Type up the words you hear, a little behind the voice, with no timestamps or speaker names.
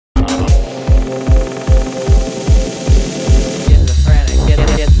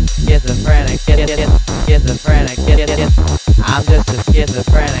Schizophrenic. I'm just a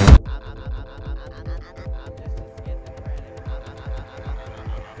schizophrenic.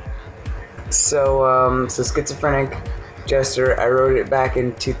 So Schizophrenic, Jester, I wrote it back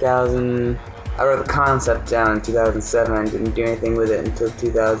in 2000. I wrote the concept down in 2007. I didn't do anything with it until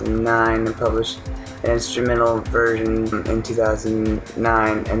 2009 and published an instrumental version in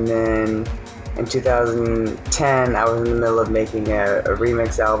 2009. And then in 2010, I was in the middle of making a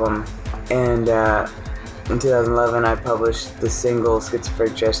remix album. And in 2011, I published the single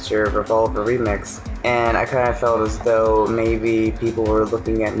Schizophrenic Jester Revolver Remix. And I kind of felt as though maybe people were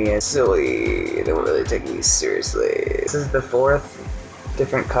looking at me as silly. They weren't really taking me seriously. This is the fourth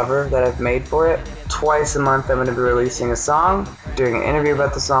different cover that I've made for it. Twice a month I'm going to be releasing a song, doing an interview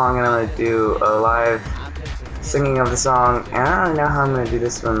about the song, and I'm going to do a live singing of the song. And I don't know how I'm going to do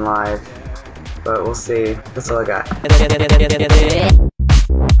this one live, but we'll see. That's all I got.